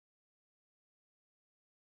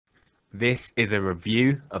This is a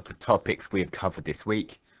review of the topics we have covered this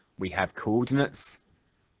week. We have coordinates,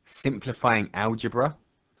 simplifying algebra,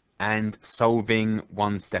 and solving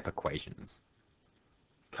one-step equations.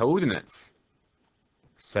 Coordinates.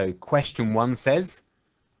 So question 1 says,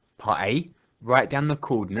 part A, write down the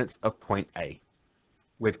coordinates of point A.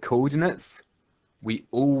 With coordinates, we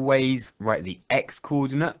always write the x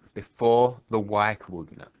coordinate before the y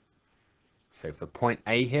coordinate. So for point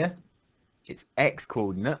A here, its x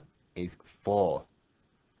coordinate is 4.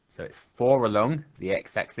 So it's 4 along the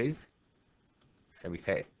x-axis. So we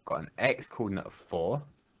say it's got an x coordinate of 4.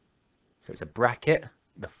 So it's a bracket,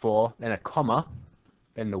 the 4, then a comma,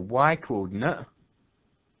 then the y coordinate,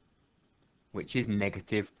 which is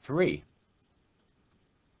 -3.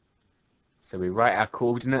 So we write our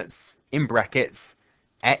coordinates in brackets,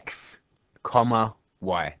 x, comma,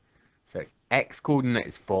 y. So its x coordinate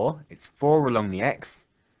is 4, it's 4 along the x,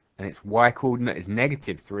 and its y coordinate is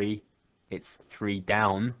 -3, it's 3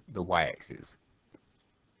 down the y-axis.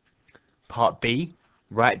 Part B,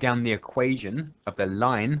 write down the equation of the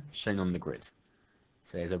line shown on the grid.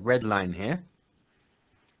 So there's a red line here.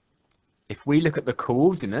 If we look at the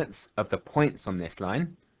coordinates of the points on this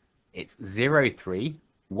line, it's 0, 3,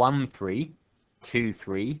 1, 3, 2,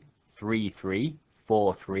 3, 3, 3,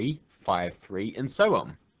 4, 3, 5, 3, and so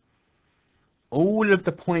on. All of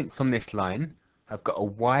the points on this line have got a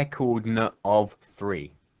y coordinate of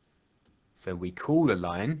 3. So we call the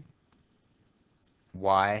line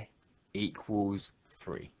y equals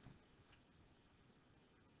 3.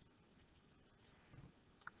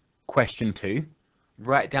 Question 2.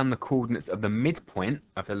 Write down the coordinates of the midpoint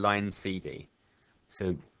of the line CD.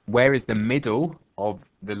 So where is the middle of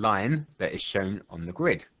the line that is shown on the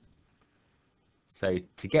grid? So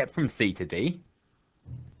to get from C to D,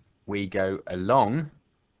 we go along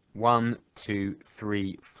 1, 2,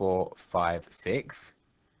 3, 4, 5, 6.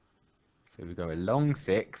 So we go along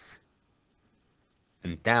 6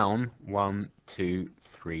 and down 1, 2,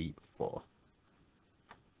 3, 4.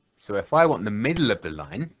 So if I want the middle of the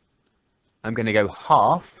line, I'm going to go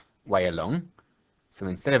half way along. So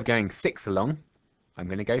instead of going 6 along, I'm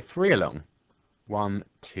going to go 3 along. 1,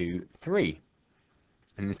 2, 3.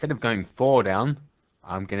 And instead of going 4 down,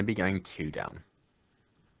 I'm going to be going 2 down.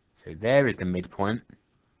 So there is the midpoint.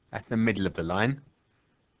 That's the middle of the line.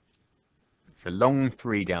 It's a long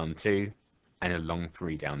 3 down 2 and a long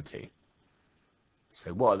 3 down 2.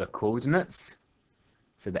 So what are the coordinates?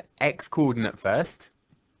 So the x coordinate first,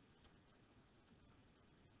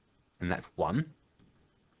 and that's 1.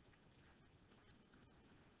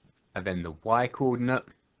 And then the y coordinate,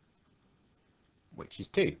 which is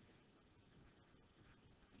 2.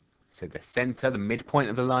 So the center, the midpoint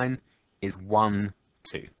of the line, is 1,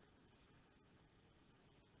 2.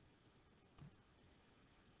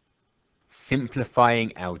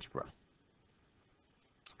 Simplifying algebra.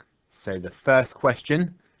 So the first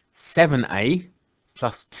question, 7a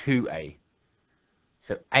plus 2a.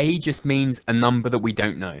 So a just means a number that we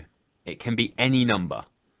don't know. It can be any number.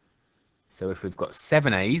 So if we've got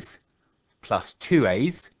 7a's plus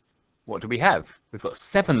 2a's, what do we have? We've got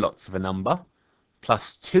 7 lots of a number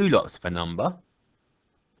plus 2 lots of a number.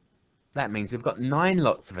 That means we've got 9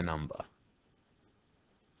 lots of a number.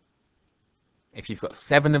 If you've got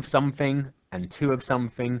 7 of something and 2 of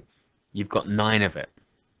something, you've got 9 of it.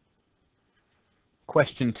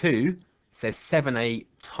 Question 2 says 7a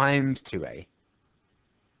times 2a.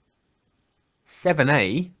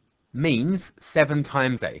 7a means 7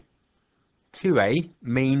 times a. 2a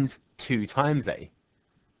means 2 times a.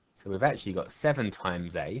 So we've actually got 7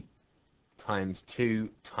 times a times 2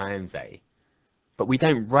 times a. But we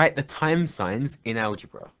don't write the times signs in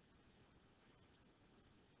algebra.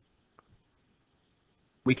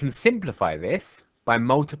 We can simplify this by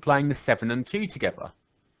multiplying the 7 and 2 together.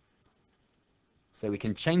 So we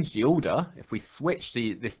can change the order. If we switch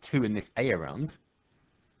this 2 and this a around,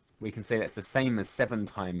 we can say that's the same as 7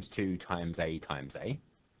 times 2 times a times a.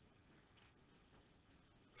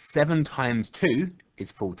 7 times 2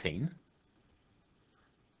 is 14.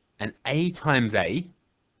 And a times a,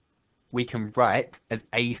 we can write as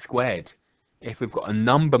a squared. If we've got a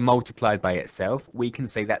number multiplied by itself, we can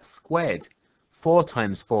say that's squared. 4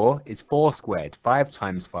 times 4 is 4 squared. 5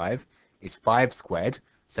 times 5 is 5 squared.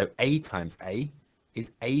 So a times a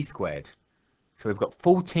is a squared. So we've got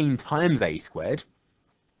 14 times a squared,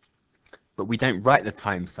 but we don't write the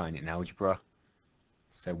times sign in algebra.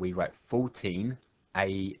 So we write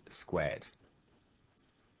 14a squared.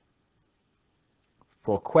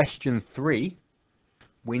 For question 3,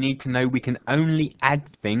 we need to know we can only add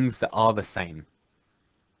things that are the same.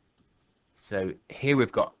 So here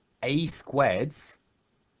we've got a squareds,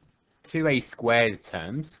 2a squared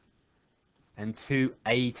terms, and two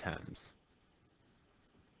a terms.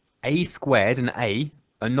 A squared and a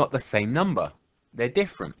are not the same number. They're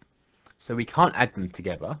different. So we can't add them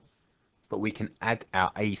together, but we can add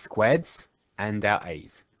our a squareds and our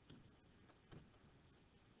a's.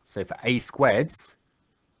 So for a squareds,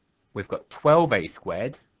 we've got 12a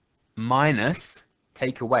squared minus,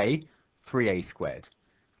 take away, 3a squared.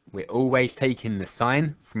 We're always taking the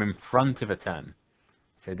sign from in front of a term.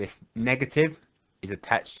 So this negative is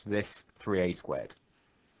attached to this 3a squared.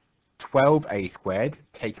 12a squared,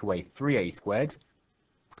 take away 3a squared.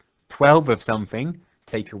 12 of something,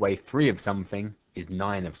 take away 3 of something, is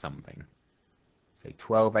 9 of something. So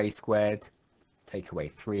 12a squared, take away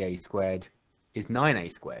 3a squared, is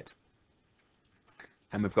 9a squared.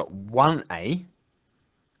 And we've got 1a,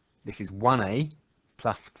 this is 1a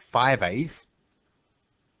plus 5a's.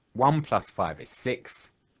 1 plus 5 is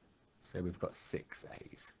 6, so we've got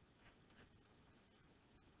 6a's.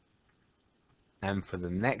 And for the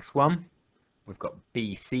next one, we've got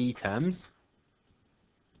BC terms,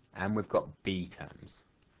 and we've got B terms.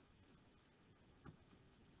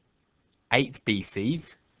 8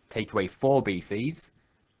 BC's, take away 4 BC's,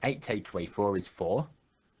 8 take away 4 is 4,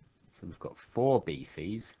 so we've got 4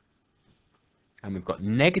 BC's. And we've got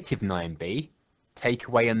negative 9b, take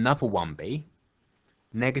away another 1b,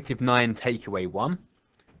 negative 9 take away 1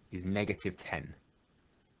 is negative 10.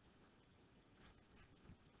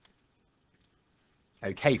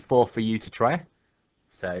 Okay, 4 for you to try,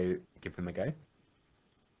 so give them a go.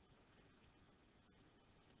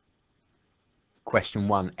 Question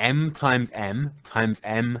 1, m times m times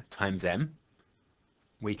m times m.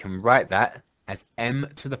 We can write that as m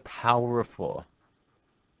to the power of 4.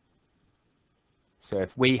 So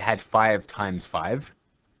if we had 5 times 5,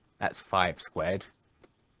 that's 5 squared.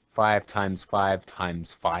 5 times 5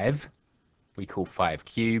 times 5, we call 5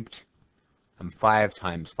 cubed. And 5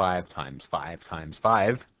 times 5 times 5 times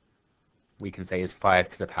 5, we can say is 5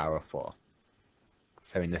 to the power of 4.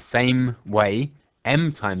 So in the same way,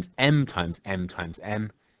 m times m times m times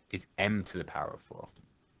m is m to the power of 4.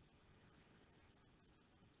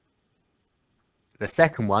 The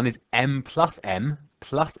second one is m plus m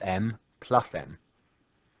plus m plus m.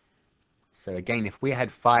 So again, if we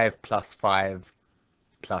had 5 plus 5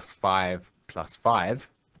 plus 5 plus 5,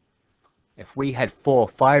 if we had 4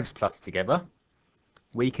 5's plus together,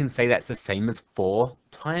 we can say that's the same as 4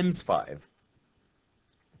 times 5.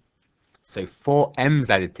 So 4 m's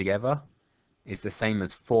added together is the same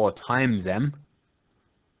as 4 times m,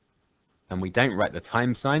 and we don't write the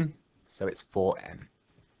times sign, so it's 4m.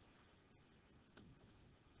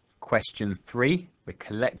 Question 3, we're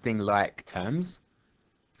collecting like terms.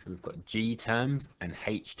 So we've got g terms and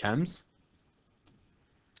h terms.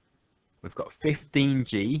 We've got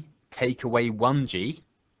 15g, take away 1g,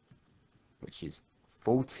 which is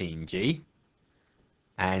 14g,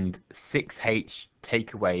 and 6h,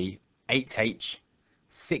 take away 8h.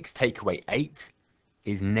 6 take away 8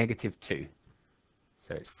 is negative 2.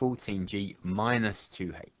 So it's 14g minus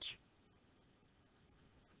 2h.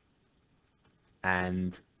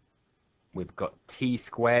 And we've got t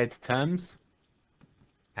squared terms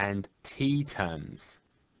and t terms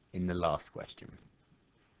in the last question.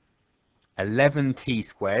 11t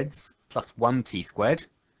squareds plus 1t squared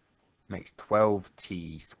makes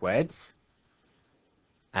 12t squareds.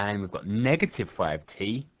 And we've got negative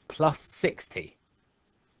 5t plus 6t.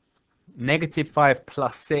 Negative 5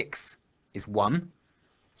 plus 6 is 1.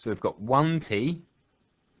 So we've got 1t.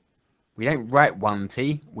 We don't write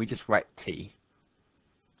 1t, we just write t.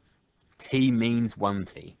 T means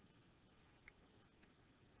 1t.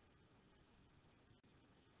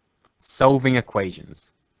 Solving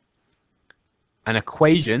equations. An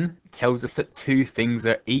equation tells us that two things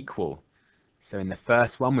are equal. So in the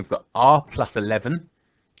first one, we've got r plus 11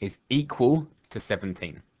 is equal to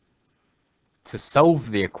 17. To solve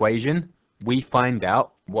the equation, we find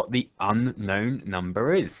out what the unknown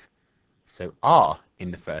number is. So r in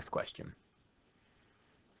the first question.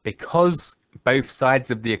 Because both sides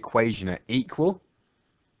of the equation are equal,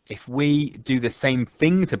 if we do the same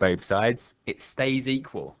thing to both sides, it stays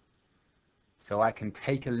equal. So I can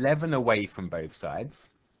take 11 away from both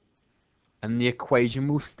sides, and the equation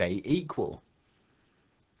will stay equal.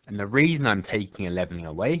 And the reason I'm taking 11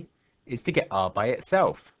 away is to get r by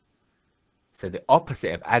itself. So the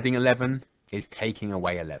opposite of adding 11 is taking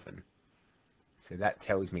away 11. So that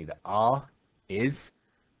tells me that r is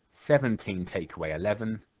 17 take away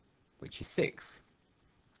 11, which is 6.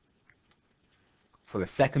 For the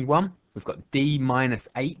second one, we've got d minus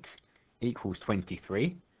 8 equals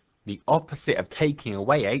 23. The opposite of taking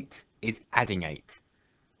away 8 is adding 8.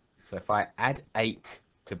 So if I add 8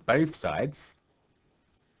 to both sides,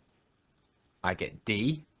 I get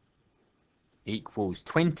D equals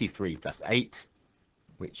 23 plus 8,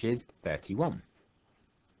 which is 31.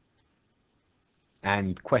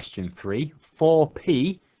 And question 3,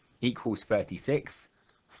 4p equals 36.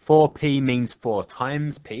 4p means 4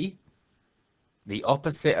 times p. The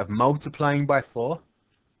opposite of multiplying by 4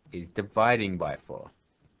 is dividing by 4.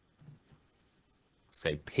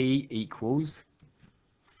 So p equals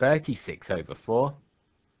 36 over 4,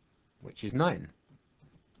 which is 9.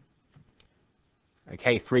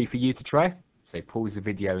 Okay, 3 for you to try. So pause the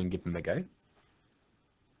video and give them a go.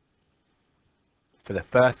 For the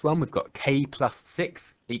first one, we've got k plus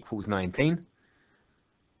 6 equals 19.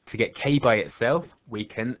 To get k by itself, we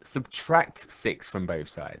can subtract 6 from both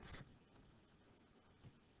sides.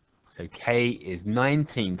 So k is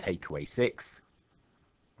 19 take away 6,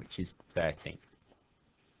 which is 13.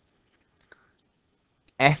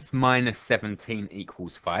 F minus 17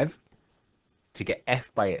 equals 5. To get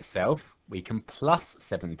f by itself, we can plus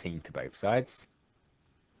 17 to both sides.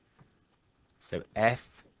 So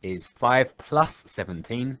f is 5 plus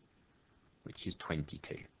 17, which is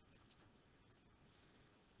 22.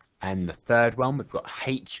 And the third one, we've got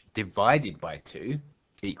h divided by 2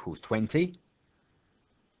 equals 20.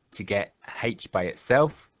 To get h by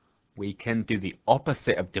itself, we can do the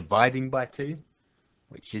opposite of dividing by 2,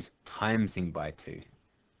 which is timesing by 2.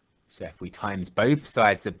 So if we times both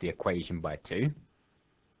sides of the equation by 2,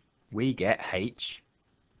 we get h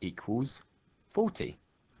equals 40.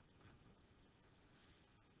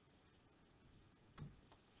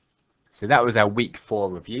 So that was our week 4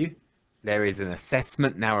 review. There is an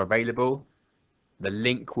assessment now available. The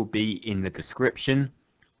link will be in the description,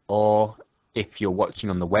 or if you're watching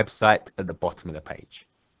on the website, at the bottom of the page.